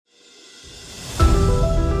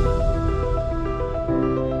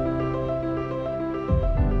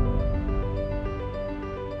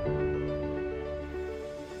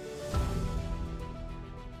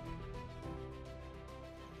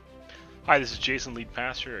Hi, this is Jason, lead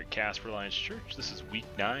pastor at Casper Alliance Church. This is week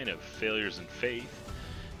 9 of Failures in Faith.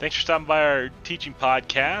 Thanks for stopping by our teaching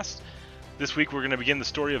podcast. This week we're going to begin the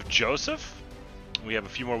story of Joseph. We have a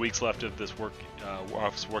few more weeks left of this work,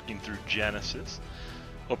 us working through Genesis.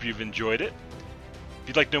 Hope you've enjoyed it. If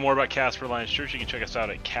you'd like to know more about Casper Alliance Church, you can check us out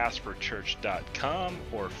at casperchurch.com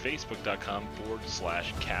or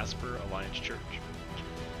facebook.com/Casper Alliance Church.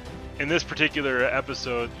 In this particular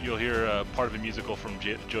episode, you'll hear part of a musical from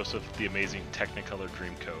Joseph the Amazing Technicolor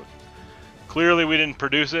Dreamcoat. Clearly we didn't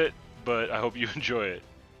produce it, but I hope you enjoy it.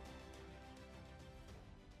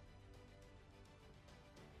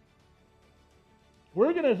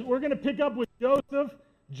 We're gonna pick up with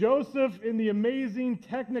Joseph in the Amazing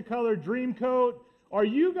Technicolor Dreamcoat. Are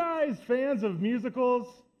you guys fans of musicals?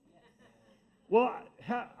 Well,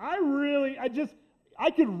 I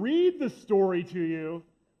could read the story to you,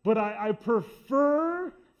 but I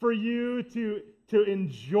prefer for you to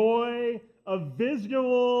enjoy a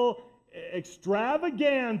visual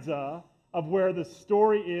extravaganza of where the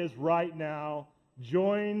story is right now.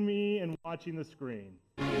 Join me in watching the screen.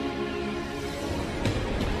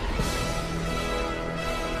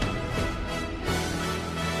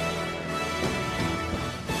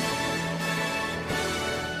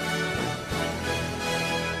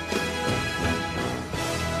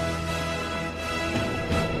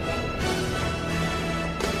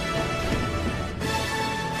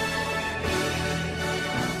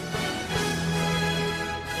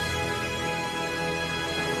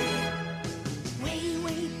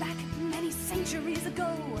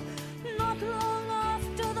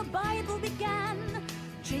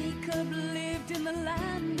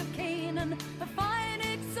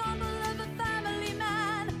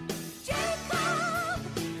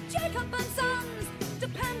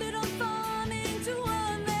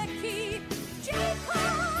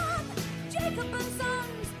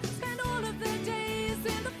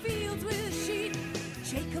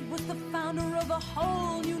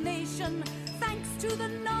 Whole new nation, thanks to the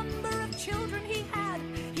number of children he had.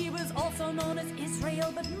 He was also known as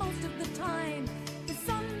Israel, but most of the time his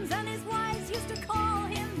sons and his wives used to call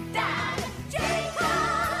him Dad.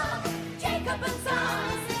 Jacob and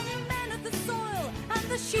Sons, men of the soil and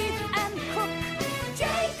the sheep and crook.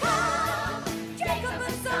 Jacob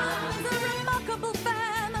and Sons, a remarkable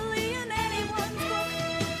family in anyone's book.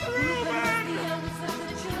 Reuben was the youngest of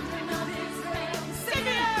the children of Israel.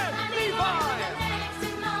 Simeon and Levi.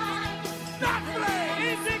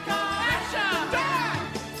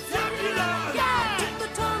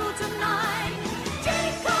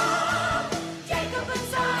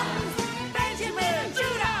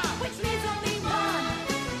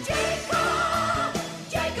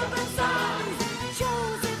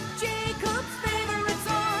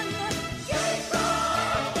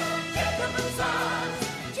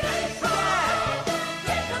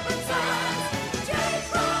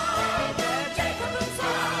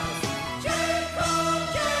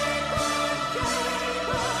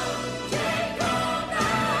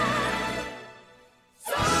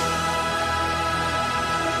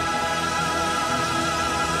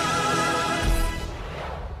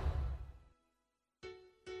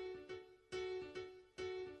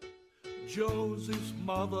 Joseph's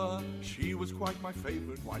mother, she was quite my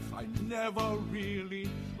favorite wife. I never really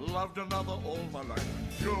loved another all my life.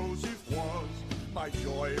 Joseph was my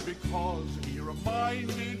joy because he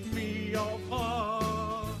reminded me of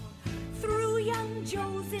her. Through young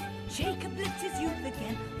Joseph, Jacob lived his youth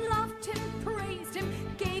again, loved him, praised him,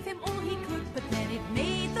 gave him all he could, but then it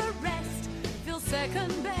made the rest feel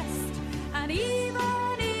second best. And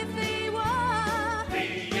even if they were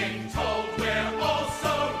being told we're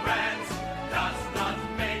also rats, does not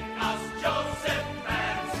make us Joseph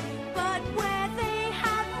fans. But where they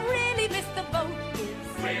have really missed the boat is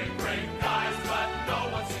we're great guys, but no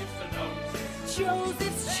one seems to notice.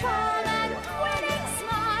 Joseph's charm and winning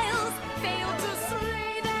smiles failed to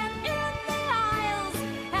slay them in the aisles,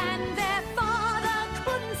 and their father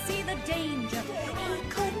couldn't see the danger. He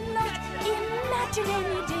could not imagine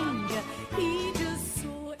any danger. He just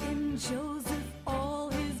saw in Joseph all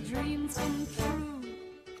his dreams come true.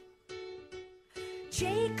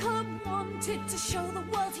 Jacob wanted to show the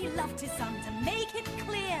world he loved his son, to make it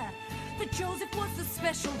clear that Joseph was the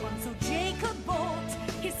special one. So Jacob bought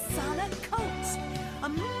his son a coat, a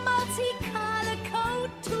multicolored coat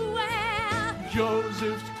to wear.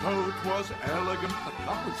 Joseph's coat was elegant, the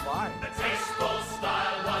cut was fine. The tasteful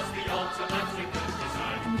style was the ultimately good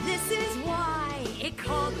design. And this is why it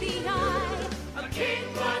caught the eye. A king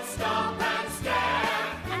would stop and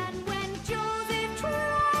stare. And when Joseph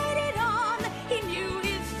tried it on, he knew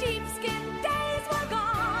his sheepskin days were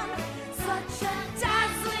gone. Such a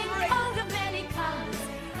dazzling coat of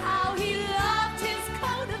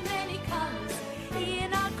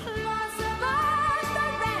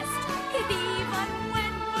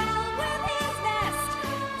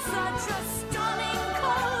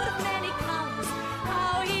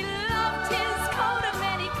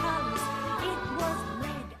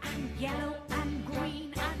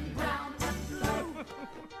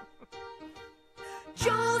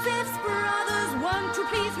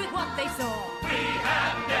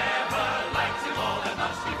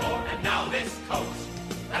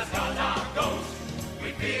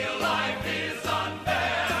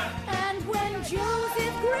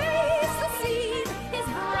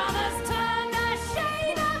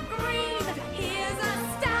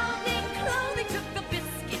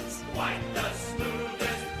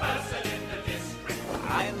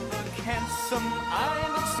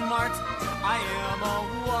am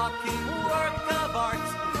a walking work of art.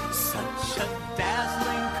 Such a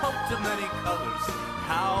dazzling coat of many colors.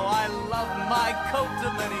 How I love my coat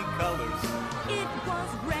of many colors. It was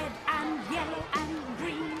red and yellow and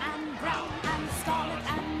green and brown and scarlet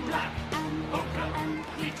and black and ochre and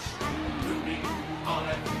peach and ruby and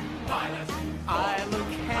olive and violet. I look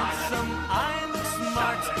handsome, I look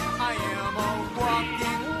smart. I am a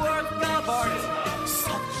walking work of art.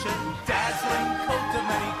 Such a dazzling coat of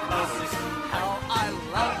many colors. How I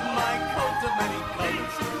love my coat of many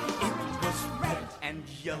colors. It was red and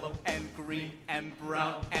yellow and green and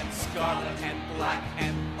brown and scarlet and black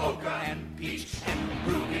and ochre and peach and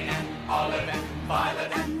ruby and olive and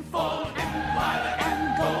violet and fawn and violet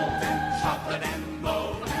and gold and chocolate and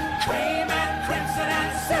mauve, cream and crimson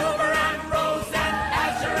and silver and rose and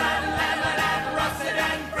azure and lemon and russet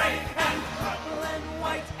and gray and purple and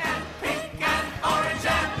white and pink and orange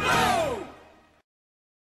and blue.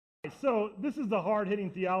 So this is the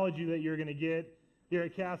hard-hitting theology that you're going to get here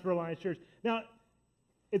at Casper Alliance Church. Now,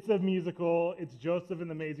 it's a musical. It's Joseph in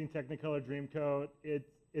the Amazing Technicolor Dreamcoat.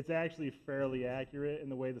 It's actually fairly accurate in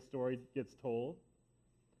the way the story gets told.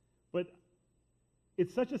 But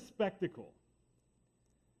it's such a spectacle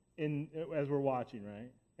as we're watching, right?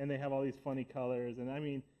 And they have all these funny colors. And I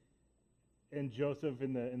mean, and Joseph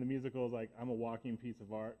in the musical is like, I'm a walking piece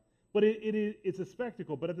of art. But it's a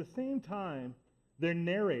spectacle. But at the same time, their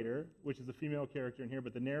narrator, which is a female character in here,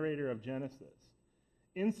 but the narrator of Genesis,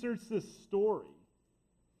 inserts this story,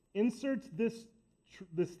 inserts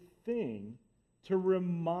this thing to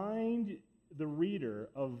remind the reader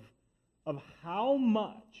of how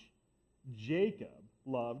much Jacob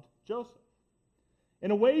loved Joseph. In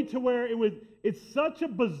a way to where it's such a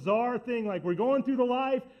bizarre thing. Like, we're going through the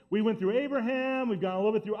life, we went through Abraham, we've gone a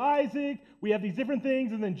little bit through Isaac, we have these different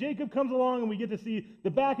things, and then Jacob comes along and we get to see the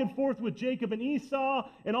back and forth with Jacob and Esau,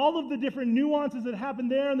 and all of the different nuances that happen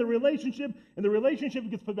there in the relationship, and the relationship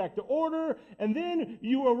gets put back to order, and then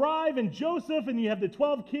you arrive in Joseph, and you have the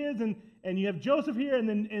 12 kids, and you have Joseph here,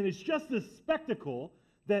 and it's just this spectacle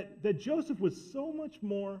that Joseph was so much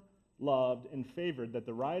more loved and favored that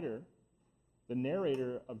the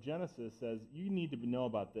narrator of Genesis says, you need to know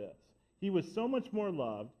about this. He was so much more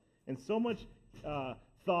loved and so much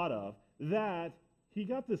thought of that he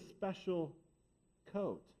got this special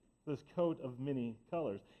coat, this coat of many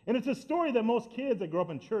colors. And it's a story that most kids that grow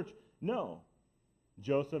up in church know,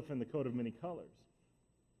 Joseph and the coat of many colors.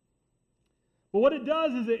 But what it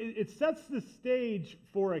does is it sets the stage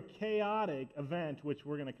for a chaotic event, which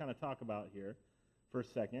we're going to kind of talk about here for a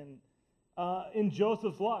second, in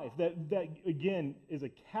Joseph's life that again is a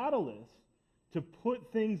catalyst to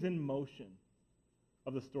put things in motion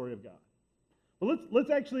of the story of God. But let's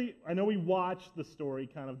actually, I know we watched the story,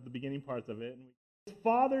 kind of the beginning parts of it. His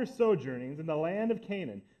father sojournings in the land of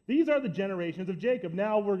Canaan. These are the generations of Jacob.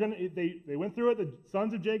 Now they went through it, the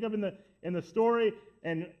sons of Jacob in the story,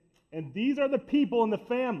 and these are the people in the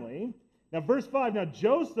family. Now verse 5, now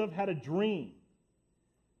Joseph had a dream.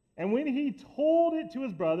 And when he told it to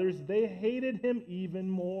his brothers, they hated him even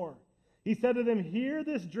more. He said to them, hear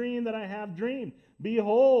this dream that I have dreamed.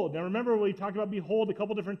 Behold. Now remember, we talked about behold a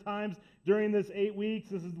couple different times during this 8 weeks.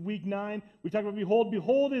 This is week 9. We talked about behold.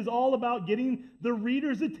 Behold is all about getting the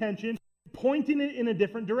reader's attention, pointing it in a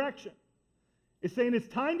different direction. It's saying it's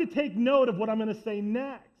time to take note of what I'm going to say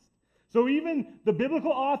next. So even the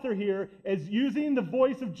biblical author here is using the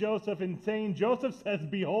voice of Joseph and saying, Joseph says,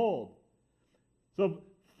 behold. So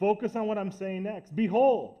focus on what I'm saying next.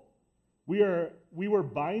 Behold, we were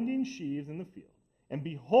binding sheaves in the field, and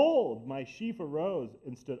behold, my sheaf arose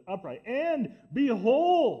and stood upright, and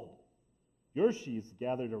behold, your sheaves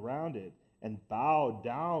gathered around it and bowed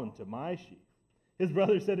down to my sheaf. His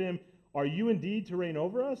brother said to him, are you indeed to reign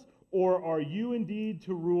over us, or are you indeed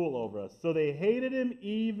to rule over us? So they hated him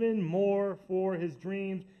even more for his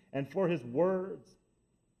dreams and for his words.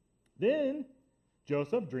 Then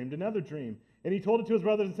Joseph dreamed another dream, and he told it to his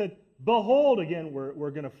brothers and said, behold, again,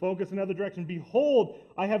 we're going to focus another direction. Behold,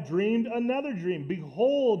 I have dreamed another dream.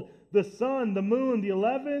 Behold, the sun, the moon, the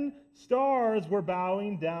 11 stars were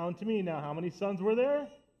bowing down to me. Now, how many sons were there?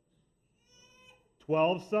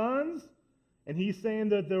 12 sons. And he's saying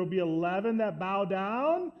that there will be 11 that bow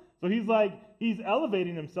down. So he's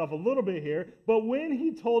elevating himself a little bit here. But when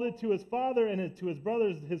he told it to his father and to his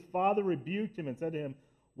brothers, his father rebuked him and said to him,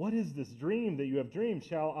 what is this dream that you have dreamed?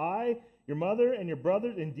 Shall I, your mother, and your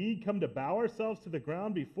brothers indeed come to bow ourselves to the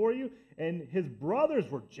ground before you? And his brothers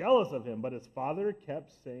were jealous of him, but his father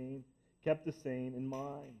kept the saying in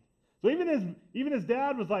mind. So even his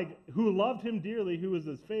dad was like, who loved him dearly, who was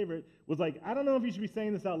his favorite, was like, I don't know if you should be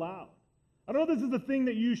saying this out loud. I don't know if this is the thing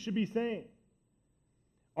that you should be saying.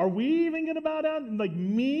 Are we even going to bow down? Like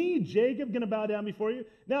me, Jacob, going to bow down before you?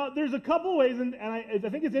 Now, there's a couple ways, and I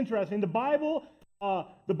think it's interesting. The Bible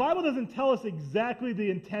doesn't tell us exactly the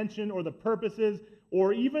intention or the purposes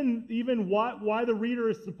or even why the reader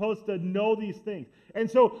is supposed to know these things. And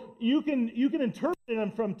so you can interpret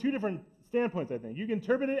them from two different standpoints, I think. You can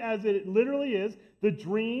interpret it as it literally is, the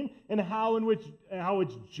dream, and how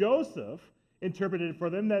it's Joseph interpreted it for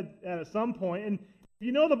them that at some point, and if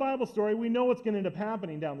you know the Bible story, we know what's going to end up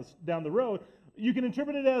happening down the road. You can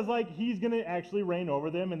interpret it as like he's going to actually reign over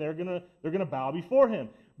them, and they're going to bow before him.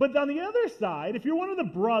 But on the other side, if you're one of the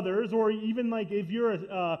brothers, or even like if you're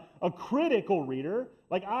a critical reader,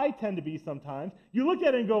 like I tend to be sometimes, you look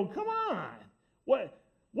at it and go, "Come on,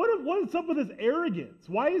 what's up with his arrogance?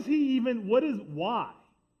 Why is he even? Why?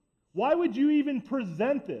 Why would you even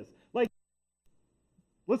present this? Like,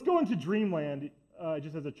 let's go into dreamland."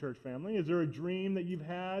 Just as a church family, is there a dream that you've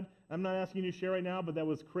had? I'm not asking you to share right now, but that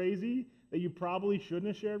was crazy that you probably shouldn't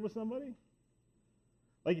have shared with somebody?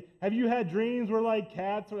 Like, have you had dreams where like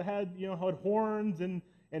cats had horns and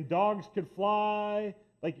dogs could fly?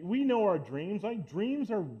 Like, we know our dreams. Like,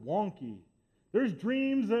 dreams are wonky. There's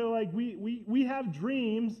dreams that like we have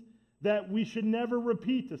dreams that we should never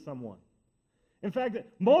repeat to someone. In fact,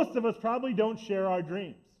 most of us probably don't share our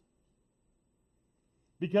dreams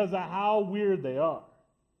because of how weird they are.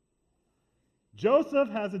 Joseph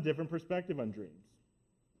has a different perspective on dreams.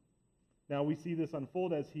 Now, we see this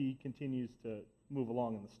unfold as he continues to move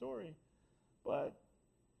along in the story. But,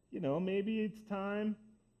 maybe it's time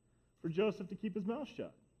for Joseph to keep his mouth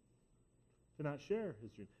shut, to not share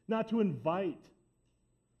his dream, not to invite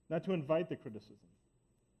the criticism.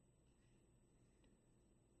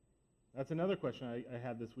 That's another question I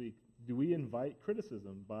had this week. Do we invite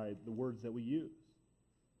criticism by the words that we use?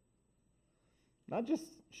 Not just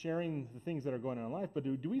sharing the things that are going on in life, but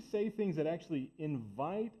do we say things that actually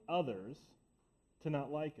invite others to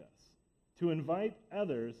not like us, to invite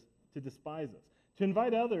others to despise us, to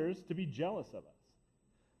invite others to be jealous of us?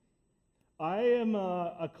 I am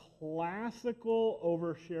a classical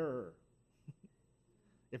oversharer.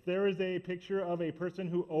 If there is a picture of a person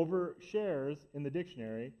who overshares in the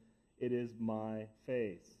dictionary, it is my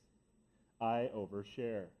face. I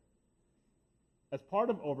overshare. As part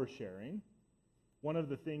of oversharing, one of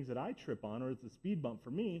the things that I trip on, or it's a speed bump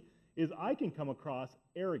for me, is I can come across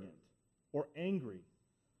arrogant or angry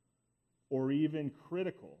or even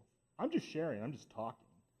critical. I'm just sharing. I'm just talking.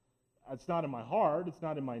 It's not in my heart. It's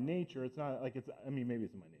not in my nature. It's not like maybe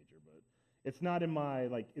it's in my nature, but it's not in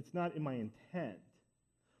my intent.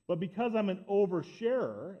 But because I'm an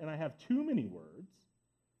oversharer and I have too many words,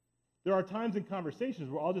 there are times in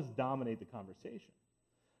conversations where I'll just dominate the conversation.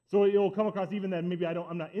 So it will come across even that maybe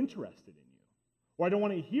I'm not interested in you, or I don't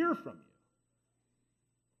want to hear from you.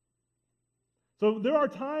 So there are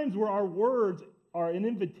times where our words are an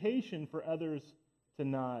invitation for others to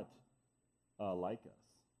not like us.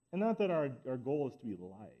 And not that our goal is to be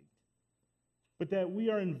liked, but that we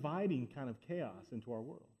are inviting kind of chaos into our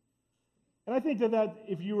world. And I think that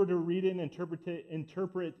if you were to read it and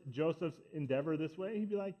interpret Joseph's endeavor this way, he'd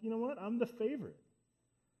be like, you know what? I'm the favorite.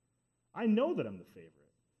 I know that I'm the favorite.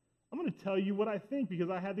 I'm going to tell you what I think because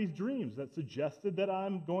I had these dreams that suggested that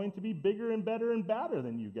I'm going to be bigger and better and badder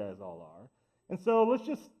than you guys all are. And so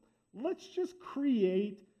let's just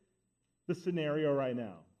create the scenario right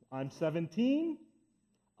now. I'm 17,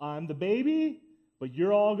 I'm the baby, but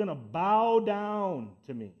you're all going to bow down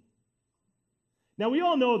to me. Now, we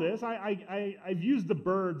all know this. I've used the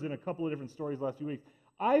birds in a couple of different stories the last few weeks.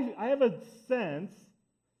 I have a sense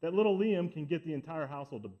that little Liam can get the entire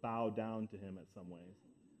household to bow down to him at some ways,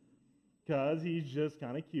 because he's just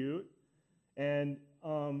kind of cute. And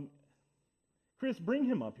Chris, bring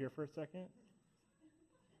him up here for a second.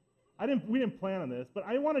 We didn't plan on this, but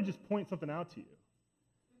I want to just point something out to you.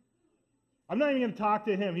 I'm not even going to talk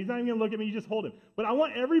to him. He's not even going to look at me. You just hold him. But I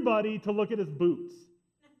want everybody to look at his boots.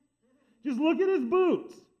 Just look at his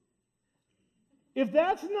boots. If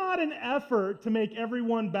that's not an effort to make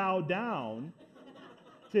everyone bow down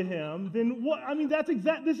to him, then what? I mean,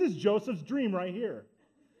 this is Joseph's dream right here.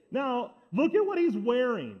 Now, look at what he's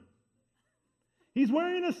wearing. He's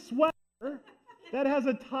wearing a sweater that has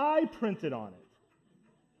a tie printed on it,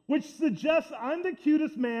 which suggests I'm the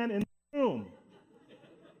cutest man in the room.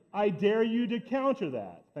 I dare you to counter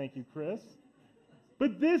that. Thank you, Chris.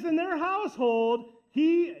 But this, in their household,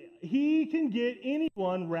 he can get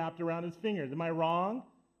anyone wrapped around his fingers. Am I wrong?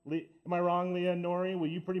 Am I wrong, Leah and Nori? Will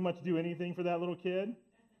you pretty much do anything for that little kid?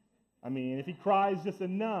 I mean, if he cries just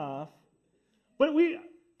enough. But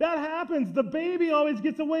that happens. The baby always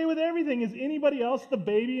gets away with everything. Is anybody else the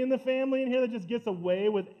baby in the family in here that just gets away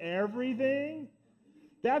with everything?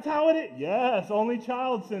 That's how it is. Yes, only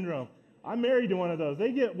child syndrome. I'm married to one of those.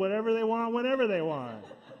 They get whatever they want whenever they want.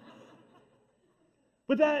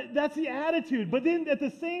 But that's the attitude. But then at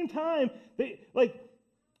the same time,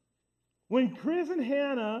 when Chris and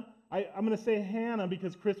Hannah, I'm going to say Hannah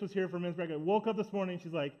because Chris was here for men's breakfast, woke up this morning,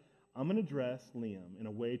 she's like, I'm going to dress Liam in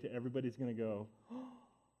a way to everybody's going to go,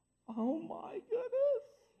 oh my goodness,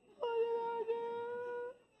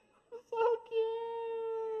 so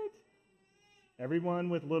cute. Everyone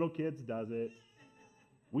with little kids does it.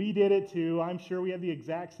 We did it too. I'm sure we had the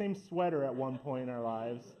exact same sweater at one point in our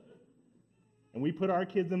lives. And we put our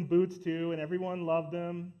kids in boots too, and everyone loved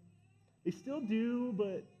them. They still do,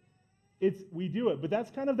 but we do it. But that's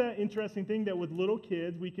kind of that interesting thing that with little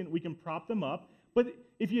kids, we can prop them up. But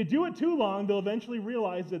if you do it too long, they'll eventually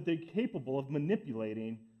realize that they're capable of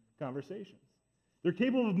manipulating conversations. They're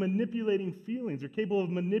capable of manipulating feelings. They're capable of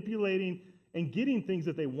manipulating and getting things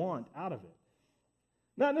that they want out of it.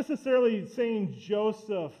 Not necessarily saying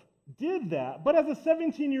Joseph did that, but as a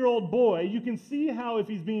 17-year-old boy, you can see how if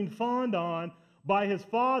he's being fawned on by his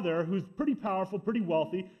father, who's pretty powerful, pretty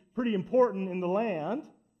wealthy, pretty important in the land,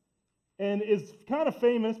 and is kind of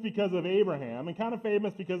famous because of Abraham, and kind of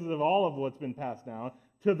famous because of all of what's been passed down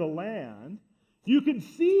to the land, you can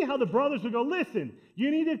see how the brothers would go, listen,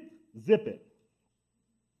 you need to zip it.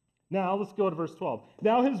 Now, let's go to verse 12.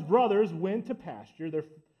 Now his brothers went to pasture their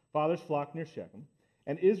father's flock near Shechem,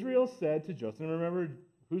 and Israel said to Joseph, and remember,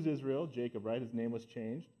 who's Israel? Jacob, right? His name was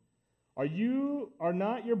changed. Are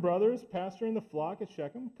not your brothers pasturing the flock at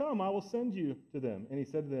Shechem? Come, I will send you to them. And he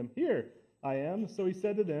said to them, here I am. So he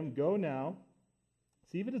said to them, go now,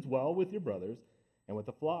 see if it is well with your brothers and with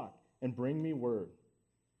the flock, and bring me word.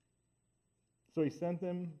 So he sent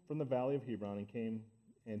them from the valley of Hebron and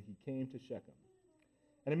he came to Shechem.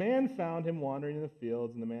 And a man found him wandering in the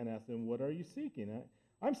fields, and the man asked him, what are you seeking?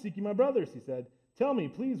 I'm seeking my brothers, he said. Tell me,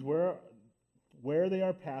 please, where they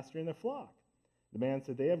are pasturing their flock. The man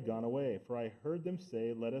said, they have gone away, for I heard them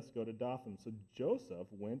say, let us go to Dothan. So Joseph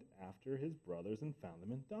went after his brothers and found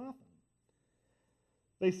them in Dothan.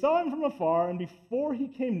 They saw him from afar, and before he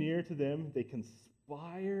came near to them, they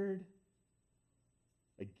conspired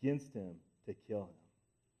against him to kill him.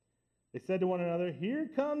 They said to one another, here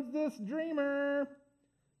comes this dreamer.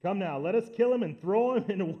 Come now, let us kill him and throw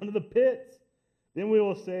him into one of the pits. Then we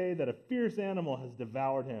will say that a fierce animal has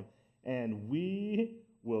devoured him, and we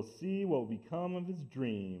will see what will become of his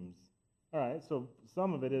dreams. All right, so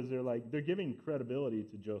some of it is they're giving credibility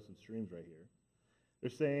to Joseph's dreams right here.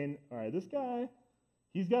 They're saying, all right, this guy,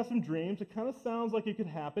 he's got some dreams. It kind of sounds like it could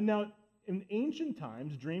happen. Now, in ancient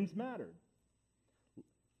times, dreams mattered.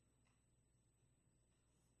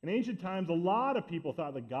 In ancient times, a lot of people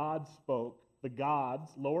thought that God spoke, the gods,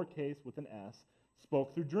 lowercase with an S,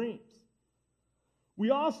 spoke through dreams. We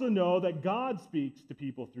also know that God speaks to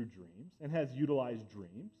people through dreams and has utilized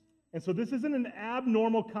dreams. And so this isn't an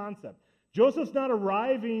abnormal concept. Joseph's not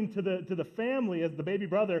arriving to the family as the baby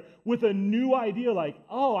brother with a new idea like,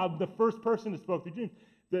 oh, I'm the first person to spoke through dreams,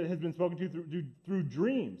 that has been spoken to through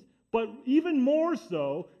dreams. But even more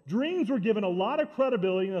so, dreams were given a lot of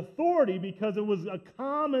credibility and authority because it was a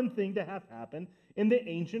common thing to have happen in the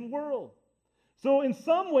ancient world. So in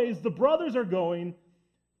some ways, the brothers are going,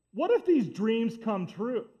 what if these dreams come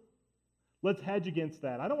true? Let's hedge against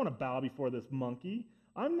that. I don't want to bow before this monkey.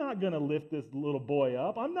 I'm not going to lift this little boy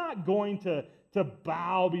up. I'm not going to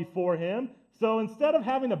bow before him. So instead of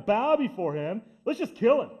having to bow before him, let's just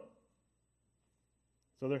kill him.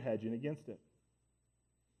 So they're hedging against it.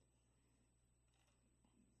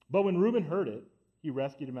 But when Reuben heard it, he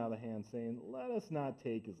rescued him out of the hand, saying, let us not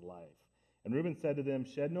take his life. And Reuben said to them,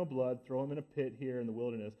 shed no blood, throw him in a pit here in the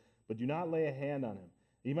wilderness, but do not lay a hand on him.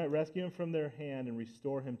 He might rescue him from their hand and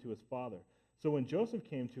restore him to his father. So when Joseph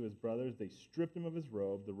came to his brothers, they stripped him of his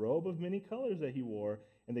robe, the robe of many colors that he wore,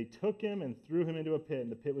 and they took him and threw him into a pit,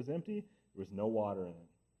 and the pit was empty. There was no water in it.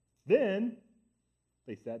 Then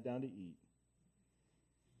they sat down to eat.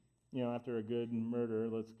 You know, after a good murder,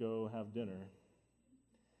 let's go have dinner.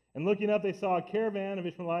 And looking up, they saw a caravan of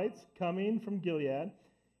Ishmaelites coming from Gilead,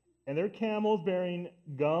 and their camels bearing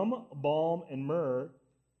gum, balm, and myrrh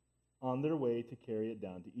on their way to carry it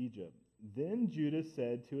down to Egypt. Then Judah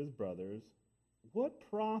said to his brothers, what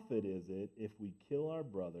profit is it if we kill our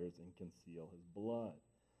brothers and conceal his blood?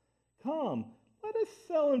 Come, let us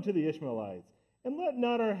sell him to the Ishmaelites, and let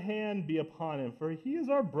not our hand be upon him, for he is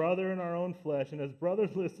our brother in our own flesh, and his brothers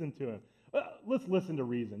listen to him. Let's listen to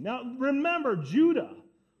reason. Now, remember, Judah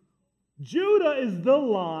is the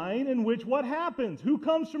line in which what happens? Who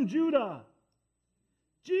comes from Judah?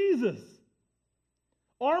 Jesus.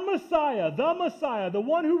 Our Messiah, the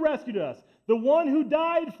one who rescued us, the one who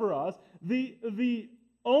died for us, the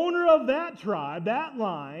owner of that tribe, that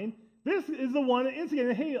line, this is the one that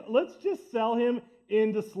instigated, hey, let's just sell him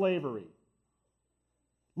into slavery.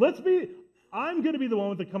 I'm going to be the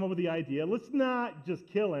one to come up with the idea. Let's not just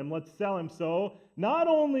kill him. Let's sell him. So not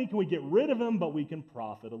only can we get rid of him, but we can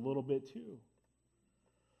profit a little bit too.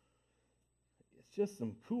 It's just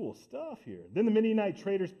some cool stuff here. Then the Midianite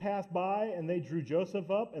traders passed by, and they drew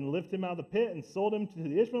Joseph up and lifted him out of the pit and sold him to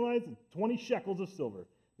the Ishmaelites at 20 shekels of silver.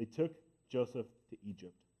 They took Joseph to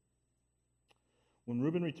Egypt. When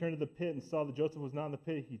Reuben returned to the pit and saw that Joseph was not in the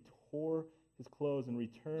pit, he tore his clothes and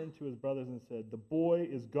returned to his brothers and said, "The boy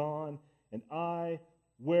is gone, and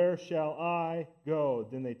where shall I go?"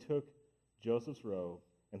 Then they took Joseph's robe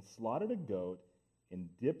and slaughtered a goat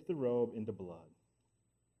and dipped the robe into blood.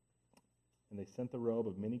 And they sent the robe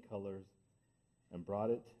of many colors and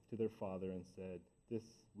brought it to their father and said, "This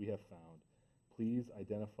we have found. Please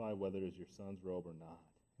identify whether it is your son's robe or not."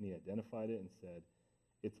 And he identified it and said,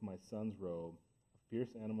 "It's my son's robe. A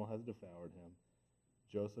fierce animal has devoured him.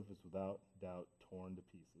 Joseph is without doubt torn to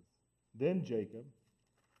pieces." Then Jacob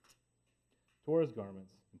tore his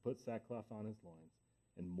garments and put sackcloth on his loins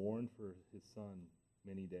and mourned for his son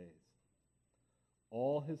many days.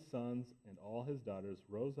 All his sons and all his daughters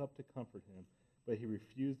rose up to comfort him, but he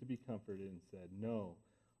refused to be comforted and said, "No,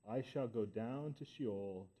 I shall go down to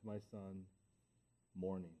Sheol to my son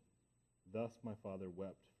mourning." Thus my father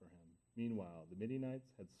wept for him. Meanwhile, the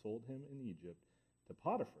Midianites had sold him in Egypt to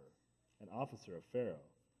Potiphar, an officer of Pharaoh,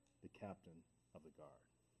 the captain of the guard.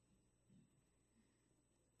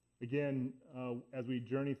 Again, as we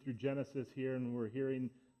journey through Genesis here and we're hearing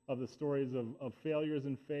of the stories of failures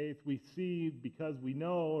in faith, we see, because we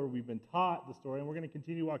know or we've been taught the story, and we're going to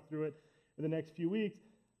continue to walk through it in the next few weeks,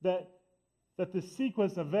 that the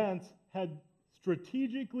sequence of events had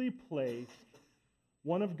strategically placed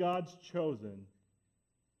one of God's chosen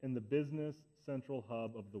in the business central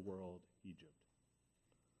hub of the world, Egypt.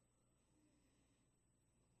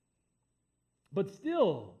 But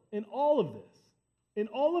still, in all of this, in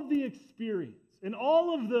all of the experience, in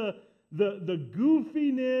all of the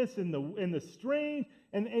goofiness and the strange,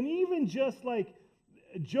 and even just like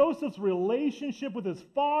Joseph's relationship with his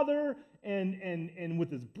father and with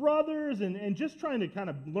his brothers and just trying to kind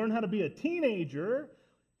of learn how to be a teenager,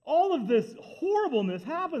 all of this horribleness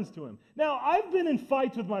happens to him. Now, I've been in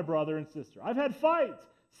fights with my brother and sister. I've had fights.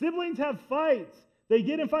 Siblings have fights. They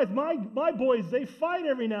get in fights. My boys, they fight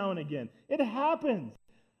every now and again. It happens.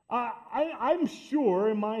 I'm sure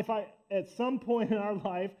if at some point in our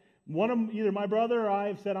life, either my brother or I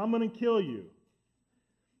have said, "I'm going to kill you."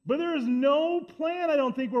 But there is no plan, I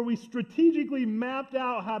don't think, where we strategically mapped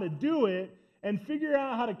out how to do it and figure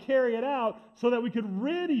out how to carry it out so that we could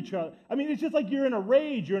rid each other. I mean, it's just like you're in a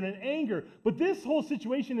rage, you're in an anger. But this whole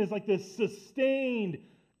situation is like this sustained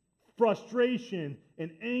frustration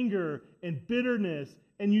and anger and bitterness.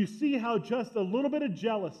 And you see how just a little bit of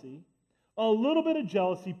jealousy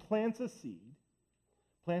plants a seed,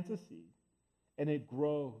 and it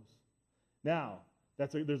grows. Now,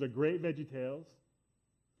 there's a great VeggieTales,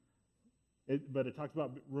 but it talks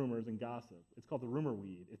about rumors and gossip. It's called the rumor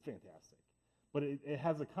weed. It's fantastic. But it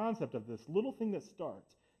has a concept of this little thing that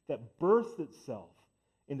starts, that births itself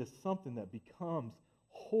into something that becomes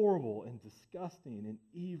horrible and disgusting and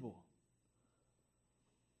evil.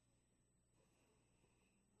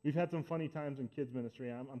 We've had some funny times in kids ministry.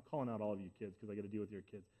 I'm calling out all of you kids because I got to deal with your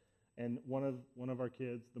kids. And one of our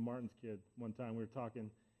kids, the Martins kid, one time we were talking,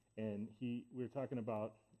 and we were talking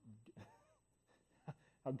about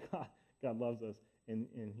how God loves us, and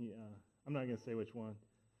he I'm not going to say which one.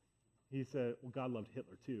 He said, "Well, God loved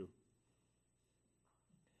Hitler too."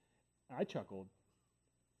 I chuckled.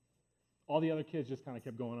 All the other kids just kind of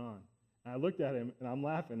kept going on. And I looked at him, and I'm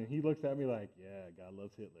laughing, and he looks at me like, "Yeah, God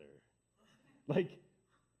loves Hitler."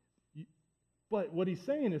 But what he's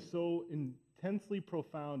saying is so intensely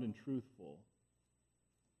profound and truthful.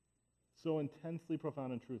 So intensely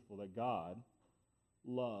profound and truthful that God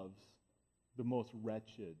loves the most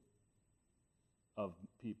wretched of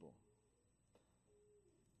people.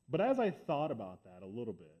 But as I thought about that a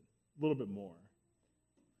little bit more,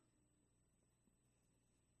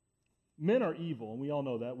 men are evil, and we all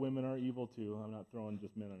know that. Women are evil too. I'm not throwing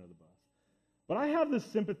just men under the bus. But I have this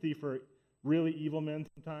sympathy for really evil men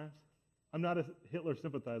sometimes. I'm not a Hitler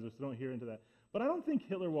sympathizer, so don't hear into that. But I don't think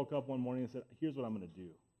Hitler woke up one morning and said, "Here's what I'm going to do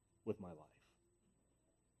with my life."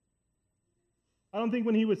 I don't think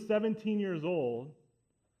when he was 17 years old,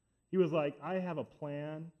 he was like, "I have a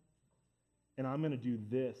plan, and I'm going to do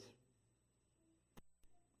this."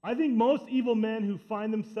 I think most evil men who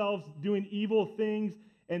find themselves doing evil things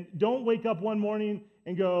and don't wake up one morning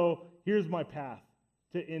and go, "Here's my path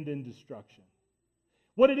to end in destruction."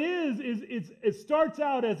 What it is it starts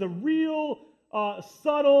out as a real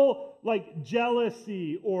subtle like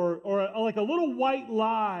jealousy or like a little white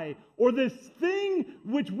lie or this thing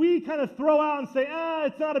which we kind of throw out and say,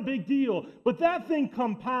 it's not a big deal. But that thing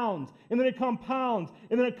compounds, and then it compounds,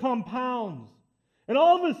 and then it compounds. And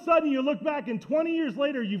all of a sudden you look back and 20 years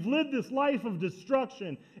later you've lived this life of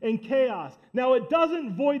destruction and chaos. Now it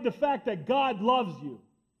doesn't void the fact that God loves you.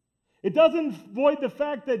 It doesn't void the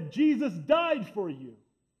fact that Jesus died for you.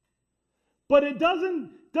 But it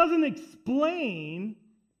doesn't explain,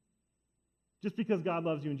 just because God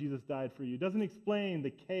loves you and Jesus died for you, doesn't explain the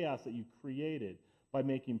chaos that you created by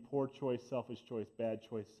making poor choice, selfish choice, bad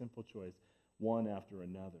choice, simple choice, one after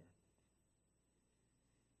another.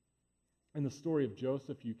 In the story of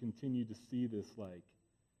Joseph, you continue to see this like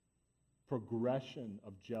progression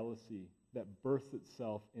of jealousy that births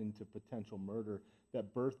itself into potential murder, that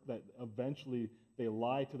eventually they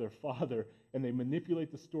lie to their father and they manipulate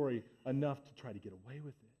the story enough to try to get away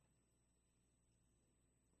with it.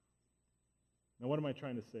 Now, what am I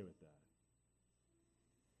trying to say with that?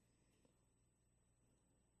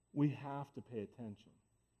 We have to pay attention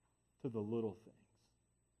to the little things.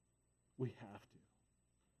 We have to.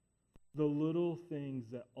 The little things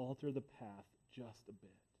that alter the path just a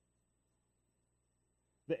bit.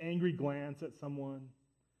 The angry glance at someone,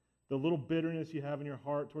 the little bitterness you have in your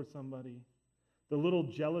heart towards somebody, the little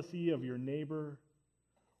jealousy of your neighbor,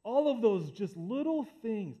 all of those just little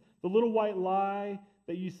things, the little white lie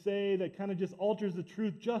that you say that kind of just alters the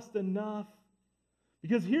truth just enough.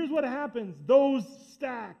 Because here's what happens. Those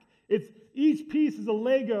stack. Each piece is a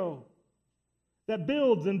Lego that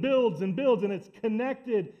builds and builds and builds, and it's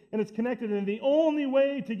connected, and the only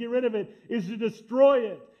way to get rid of it is to destroy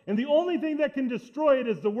it. And the only thing that can destroy it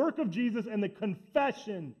is the work of Jesus and the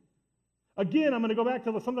confession. Again, I'm going to go back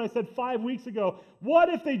to something I said 5 weeks ago. What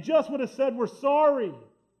if they just would have said, we're sorry?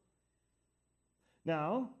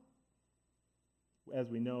 Now, as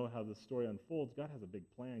we know how the story unfolds, God has a big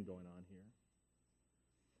plan going on here.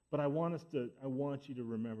 But I want you to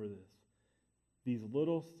remember this. These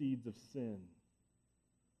little seeds of sin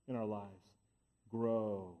in our lives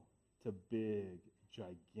grow to big,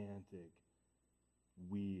 gigantic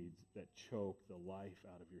weeds that choke the life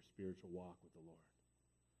out of your spiritual walk with the Lord.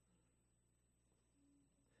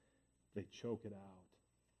 They choke it out,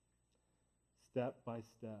 step by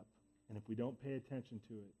step. And if we don't pay attention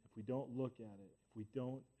to it, if we don't look at it, if we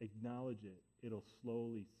don't acknowledge it, it'll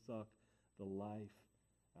slowly suck the life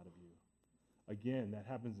out of you. Again, that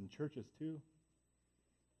happens in churches too.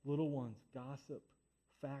 Little ones, gossip,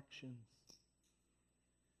 factions,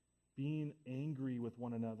 being angry with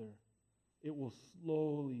one another. It will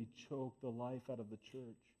slowly choke the life out of the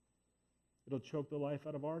church. It'll choke the life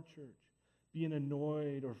out of our church. Being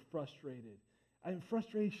annoyed or frustrated.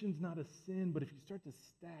 Frustration's not a sin, but if you start to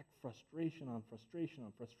stack frustration on frustration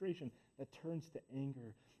on frustration, that turns to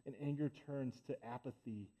anger, and anger turns to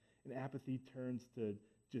apathy, and apathy turns to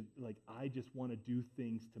just like, I just want to do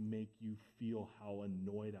things to make you feel how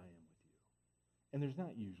annoyed I am with you. And there's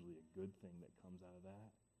not usually a good thing that comes out of that.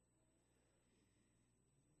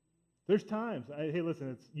 There's times, hey,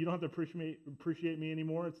 listen, you don't have to appreciate me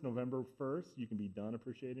anymore. It's November 1st. You can be done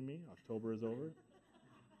appreciating me. October is over.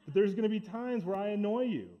 But there's going to be times where I annoy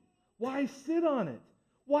you. Why sit on it?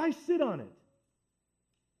 Why sit on it?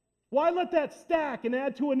 Why let that stack and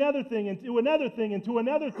add to another thing and to another thing and to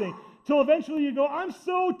another thing till eventually you go, I'm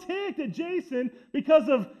so ticked at Jason because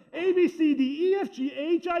of A, B, C, D, E, F, G,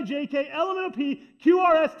 H, I, J, K, L, M, N, O, P, Q,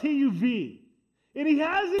 R, S, T, U, V. And he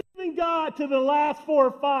hasn't even got to the last 4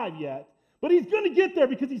 or 5 yet, but he's going to get there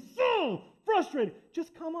because he's so frustrated.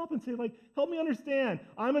 Just come up and say, like, help me understand.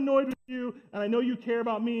 I'm annoyed with you, and I know you care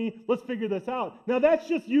about me. Let's figure this out. Now, that's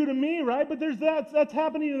just you to me, right? But that's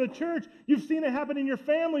happening in the church. You've seen it happen in your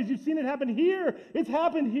families. You've seen it happen here. It's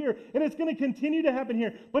happened here, and it's going to continue to happen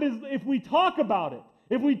here. But if we talk about it,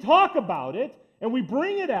 and we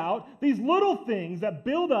bring it out, these little things that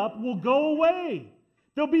build up will go away.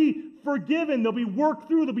 They'll be forgiven. They'll be worked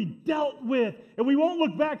through. They'll be dealt with. And we won't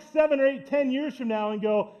look back 7 or 8, 10 years from now and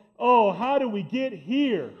go, oh, how did we get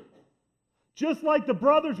here? Just like the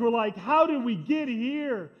brothers were like, how did we get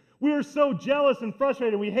here? We were so jealous and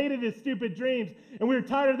frustrated. We hated his stupid dreams. And we were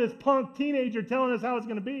tired of this punk teenager telling us how it's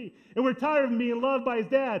going to be. And we're tired of him being loved by his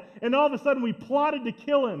dad. And all of a sudden we plotted to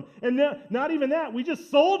kill him. And not even that. We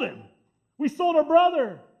just sold him. We sold our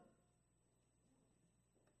brother.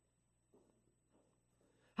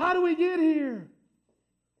 How do we get here?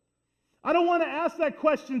 I don't want to ask that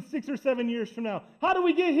question 6 or 7 years from now. How do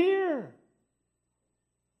we get here?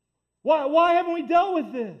 Why haven't we dealt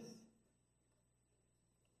with this?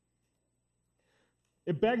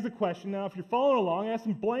 It begs a question now. If you're following along, I have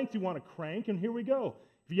some blanks you want to crank, and here we go.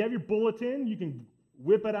 If you have your bulletin, you can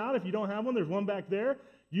whip it out. If you don't have one, there's one back there.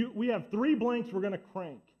 We have 3 blanks we're going to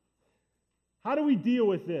crank. How do we deal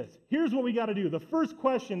with this? Here's what we got to do. The first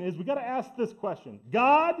question is we got to ask this question.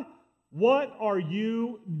 God, what are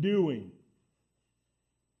you doing?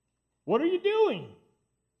 What are you doing?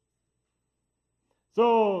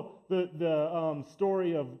 So the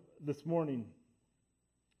story of this morning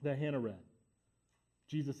that Hannah read,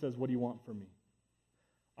 Jesus says, what do you want from me?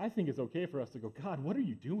 I think it's okay for us to go, God, what are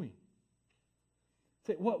you doing?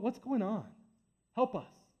 Say, what's going on? Help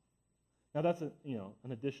us. Now that's an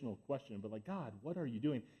additional question, but like, God, what are you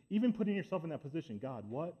doing? Even putting yourself in that position, God,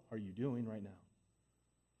 what are you doing right now?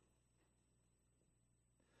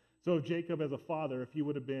 So Jacob, as a father, if he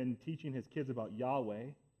would have been teaching his kids about Yahweh,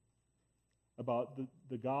 about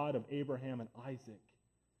the God of Abraham and Isaac,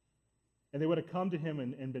 and they would have come to him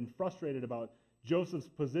and been frustrated about Joseph's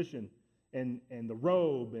position and the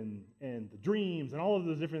robe and the dreams and all of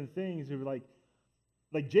those different things, they were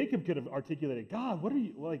like Jacob could have articulated, God, what are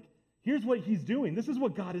you, like, here's what he's doing. This is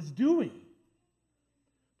what God is doing.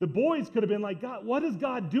 The boys could have been like, God, what is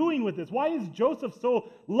God doing with this? Why is Joseph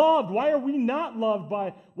so loved? Why are we not loved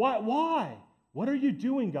by, why? What are you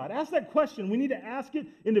doing, God? Ask that question. We need to ask it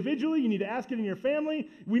individually. You need to ask it in your family.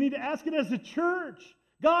 We need to ask it as a church.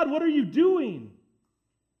 God, what are you doing?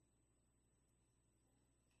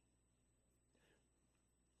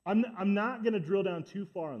 I'm not going to drill down too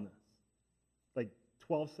far on this, like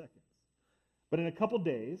 12 seconds. But in a couple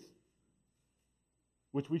days,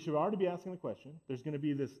 which we should already be asking the question, there's going to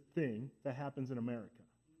be this thing that happens in America.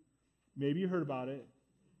 Maybe you heard about it.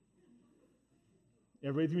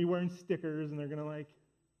 Everybody's going to be wearing stickers, and they're going to like...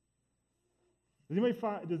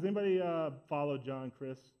 Does anybody follow John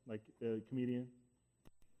Chris, like a comedian?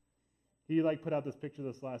 He like put out this picture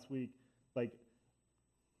this last week, like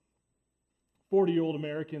 40-year-old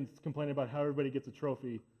Americans complaining about how everybody gets a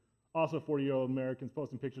trophy. Also 40-year-old Americans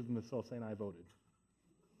posting pictures of themselves saying, I voted.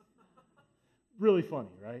 Really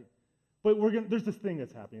funny, right? But there's this thing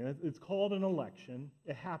that's happening. It's called an election.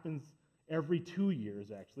 It happens every 2 years,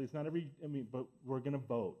 actually. It's not but we're going to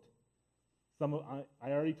vote. I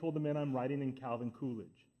already told the men I'm writing in Calvin Coolidge.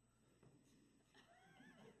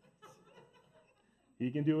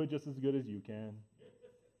 He can do it just as good as you can.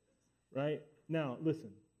 Right? Now,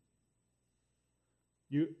 listen.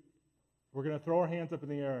 We're going to throw our hands up in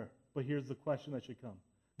the air, but here's the question that should come.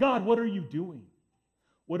 God, what are you doing?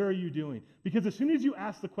 What are you doing? Because as soon as you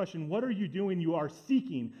ask the question, what are you doing, you are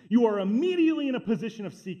seeking. You are immediately in a position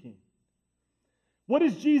of seeking. What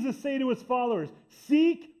does Jesus say to his followers?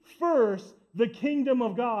 Seek first the kingdom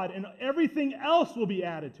of God, and everything else will be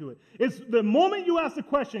added to it. It's the moment you ask the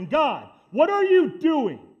question, God, what are you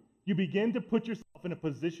doing? You begin to put yourself in a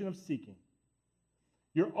position of seeking.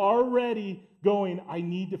 You're already going, I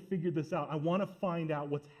need to figure this out. I want to find out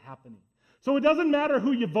what's happening. So it doesn't matter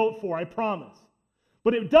who you vote for, I promise.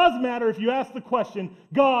 But it does matter if you ask the question,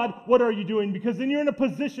 God, what are you doing? Because then you're in a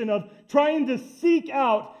position of trying to seek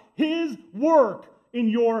out his work in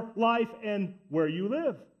your life and where you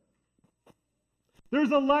live.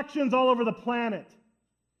 There's elections all over the planet.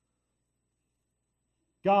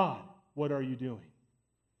 God, what are you doing?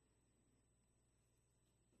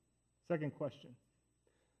 Second question.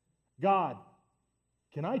 God,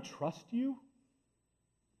 can I trust you?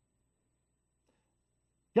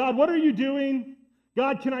 God, what are you doing?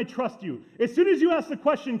 God, can I trust you? As soon as you ask the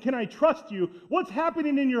question, can I trust you? What's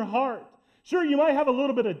happening in your heart? Sure, you might have a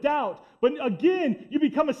little bit of doubt, but again, you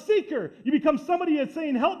become a seeker. You become somebody that's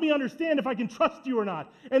saying, help me understand if I can trust you or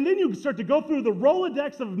not. And then you start to go through the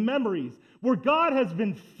Rolodex of memories where God has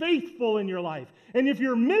been faithful in your life. And if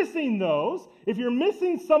you're missing those, if you're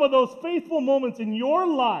missing some of those faithful moments in your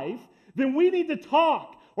life, then we need to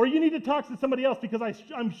talk, or you need to talk to somebody else, because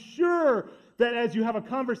I'm sure that as you have a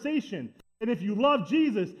conversation, and if you love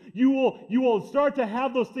Jesus, you will start to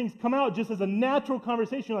have those things come out just as a natural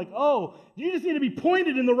conversation. Like, oh, you just need to be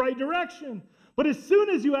pointed in the right direction. But as soon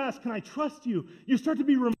as you ask, can I trust you? You start to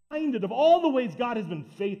be reminded of all the ways God has been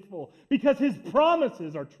faithful, because his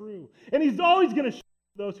promises are true. And he's always going to show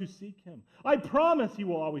up to those who seek him. I promise he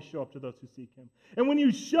will always show up to those who seek him. And when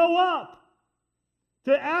you show up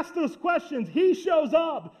to ask those questions, he shows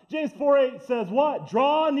up. James 4:8 says what?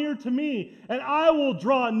 Draw near to me, and I will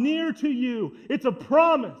draw near to you. It's a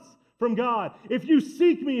promise from God. If you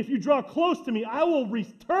seek me, if you draw close to me, I will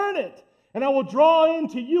return it, and I will draw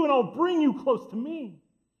into you, and I'll bring you close to me.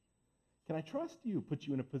 Can I trust you? Put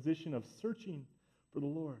you in a position of searching for the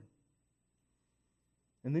Lord.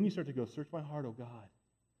 And then you start to go, search my heart, oh God.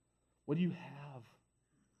 What do you have?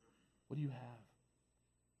 What do you have?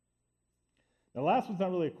 Now, the last one's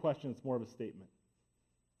not really a question, it's more of a statement.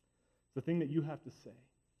 It's the thing that you have to say.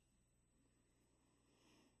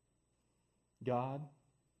 God,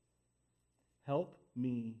 help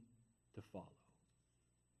me to follow.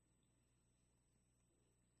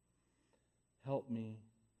 Help me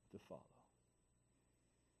to follow.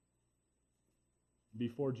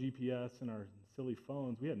 Before GPS and our silly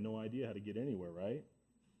phones, we had no idea how to get anywhere, right?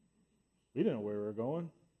 We didn't know where we were going.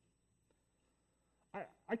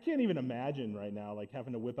 I can't even imagine right now like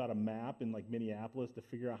having to whip out a map in like Minneapolis to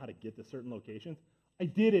figure out how to get to certain locations. I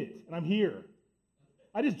did it, and I'm here.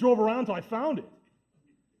 I just drove around until I found it.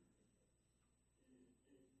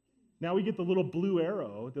 Now we get the little blue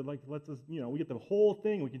arrow that like lets us, we get the whole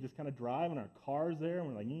thing. We can just kind of drive in our cars there, and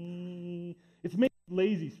we're like, It's made us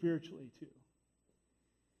lazy spiritually too.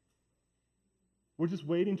 We're just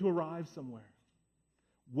waiting to arrive somewhere,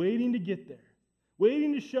 waiting to get there,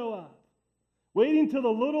 waiting to show up, waiting till the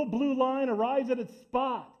little blue line arrives at its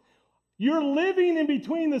spot. You're living in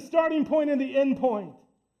between the starting point and the end point.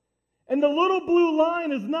 And the little blue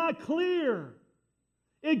line is not clear.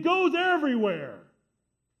 It goes everywhere.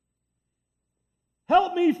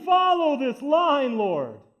 Help me follow this line,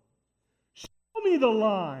 Lord. Show me the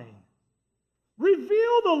line.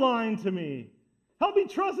 Reveal the line to me. Help me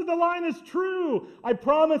trust that the line is true. I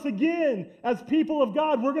promise again, as people of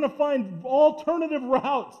God, we're going to find alternative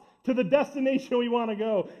routes to the destination we want to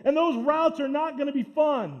go. And those routes are not going to be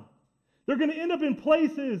fun. They're going to end up in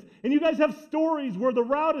places, and you guys have stories where the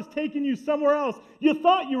route has taken you somewhere else. You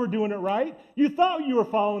thought you were doing it right. You thought you were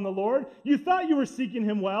following the Lord. You thought you were seeking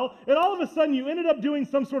Him well. And all of a sudden, you ended up doing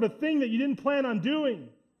some sort of thing that you didn't plan on doing.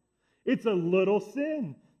 It's a little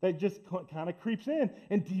sin that just kind of creeps in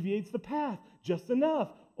and deviates the path just enough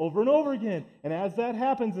over and over again. And as that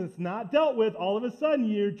happens and it's not dealt with, all of a sudden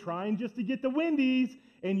you're trying just to get the Wendy's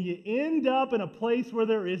and you end up in a place where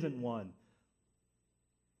there isn't one.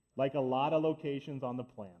 Like a lot of locations on the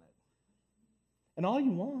planet. And all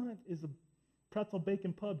you want is a pretzel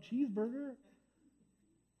bacon pub cheeseburger.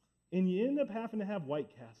 And you end up having to have White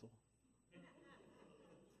Castle,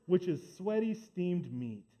 which is sweaty steamed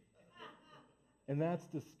meat. And that's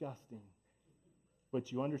disgusting.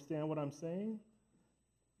 But you understand what I'm saying?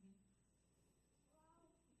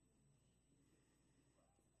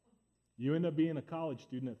 You end up being a college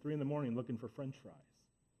student at 3 a.m. looking for French fries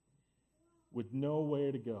with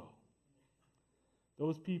nowhere to go.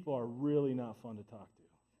 Those people are really not fun to talk to.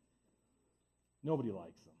 Nobody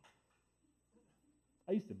likes them.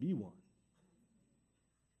 I used to be one.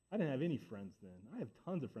 I didn't have any friends then. I have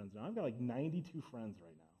tons of friends now. I've got like 92 friends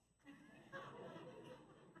right now.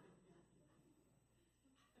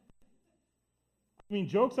 I mean,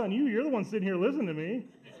 joke's on you. You're the one sitting here listening to me.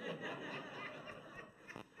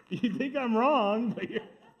 You think I'm wrong, but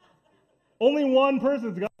only one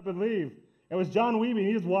person's got up and leave. It was John Weeby.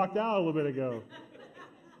 He just walked out a little bit ago.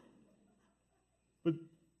 But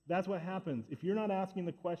that's what happens. If you're not asking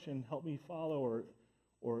the question, help me follow,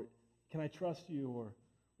 or can I trust you, or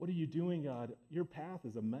what are you doing, God? Your path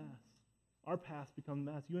is a mess. Our paths become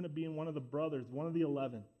a mess. You end up being one of the brothers, one of the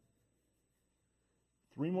 11.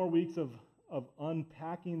 3 more weeks of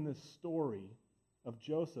unpacking this story of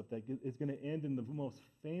Joseph that is going to end in the most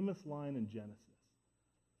famous line in Genesis.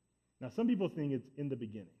 Now, some people think it's in the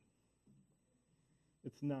beginning.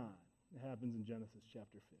 It's not. It happens in Genesis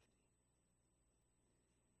chapter 50.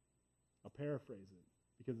 I'll paraphrase it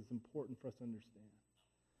because it's important for us to understand.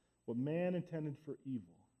 What man intended for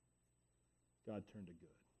evil, God turned to good.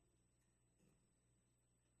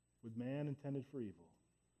 What man intended for evil,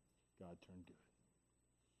 God turned good.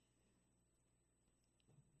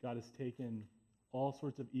 God has taken all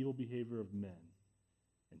sorts of evil behavior of men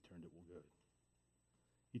and turned it good.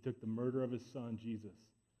 He took the murder of his son, Jesus,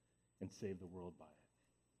 and saved the world by it.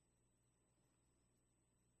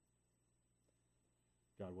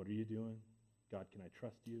 God, what are you doing? God, can I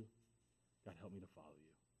trust you? God, help me to follow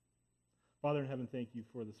you. Father in heaven, thank you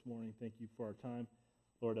for this morning. Thank you for our time.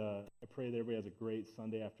 Lord, I pray that everybody has a great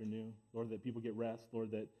Sunday afternoon. Lord, that people get rest.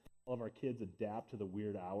 Lord, that all of our kids adapt to the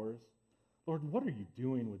weird hours. Lord, what are you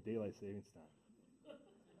doing with daylight savings time?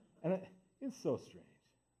 And it's so strange.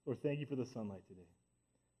 Lord, thank you for the sunlight today.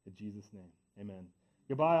 In Jesus' name, amen.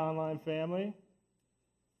 Goodbye, online family.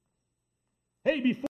 Hey, before